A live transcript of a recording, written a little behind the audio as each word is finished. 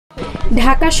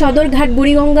ঢাকা সদরঘাট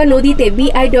বুড়িগঙ্গা নদীতে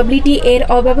বিআইডব্লিউটি এর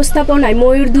অব্যবস্থাপনায়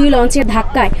ময়ূর ২ লঞ্চের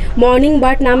ধাক্কায় মর্নিং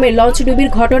বার্ড নামের লঞ্চ ডুবির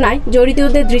ঘটনায়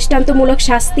জড়িতদের দৃষ্টান্তমূলক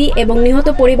শাস্তি এবং নিহত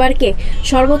পরিবারকে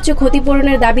সর্বোচ্চ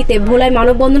ক্ষতিপূরণের দাবিতে ভোলায়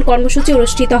মানববন্ধন কর্মসূচি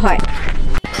অনুষ্ঠিত হয়।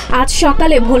 আজ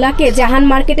সকালে ভোলাকে জাহান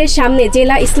মার্কেটের সামনে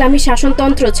জেলা ইসলামী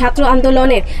শাসনতন্ত্র ছাত্র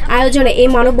আন্দোলনের আয়োজনে এই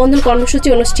মানববন্ধন কর্মসূচি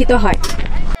অনুষ্ঠিত হয়।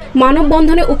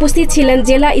 মানববন্ধনে উপস্থিত ছিলেন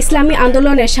জেলা ইসলামী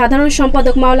আন্দোলনের সাধারণ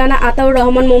সম্পাদক মাওলানা আতাউর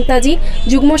রহমান মুমতাজি,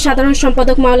 যুগ্ম সাধারণ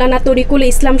সম্পাদক মাওলানা তরিকুল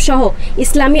ইসলাম সহ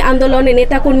ইসলামী আন্দোলনের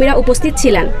নেতাকর্মীরা উপস্থিত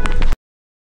ছিলেন।